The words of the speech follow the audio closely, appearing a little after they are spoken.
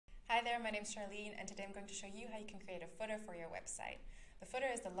Hi there, my name is Charlene, and today I'm going to show you how you can create a footer for your website. The footer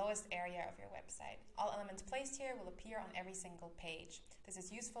is the lowest area of your website. All elements placed here will appear on every single page. This is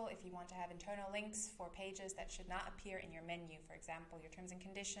useful if you want to have internal links for pages that should not appear in your menu. For example, your terms and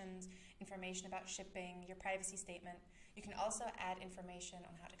conditions, information about shipping, your privacy statement. You can also add information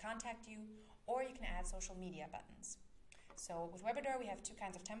on how to contact you, or you can add social media buttons. So with Webador, we have two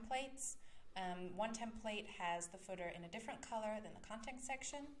kinds of templates. One template has the footer in a different color than the content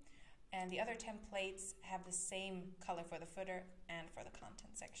section, and the other templates have the same color for the footer and for the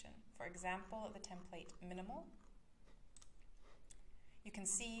content section. For example, the template minimal. You can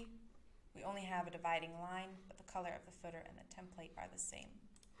see we only have a dividing line, but the color of the footer and the template are the same.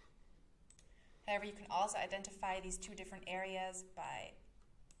 However, you can also identify these two different areas by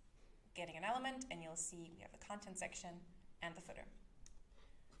getting an element, and you'll see we have the content section and the footer.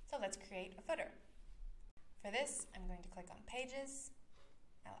 So let's create a footer. For this, I'm going to click on Pages.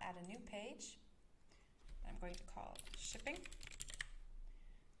 I'll add a new page. I'm going to call Shipping.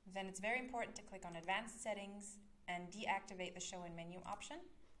 Then it's very important to click on Advanced Settings and deactivate the Show in Menu option.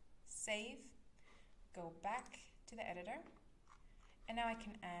 Save. Go back to the editor. And now I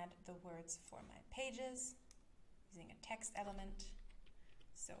can add the words for my pages using a text element.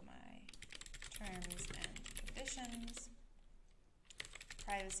 So my terms and conditions,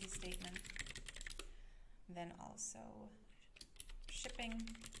 privacy statement, then also shipping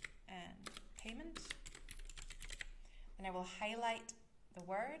and payment. Then I will highlight the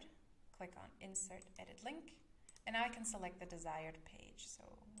word, click on Insert Edit Link, and now I can select the desired page. So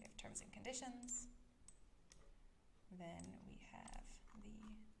we have terms and conditions, then we have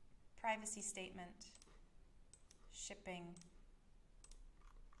the privacy statement, shipping,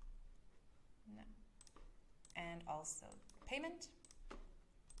 and also payment.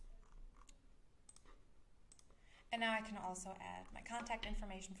 And now I can also add my contact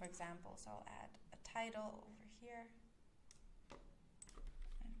information, for example. So I'll add a title over here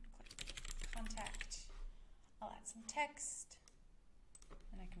and click Contact. I'll add some text,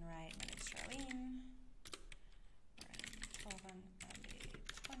 and I can write, my name is Charlene, we're in Eindhoven, LA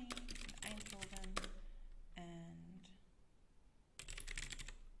 20 in Eindhoven, and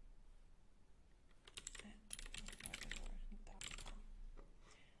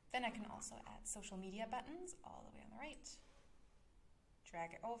then I can also add social media buttons all the way on the right.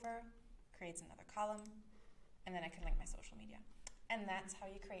 Drag it over, creates another column, and then I can link my social media. And that's how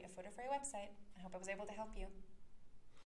you create a footer for your website. I hope I was able to help you.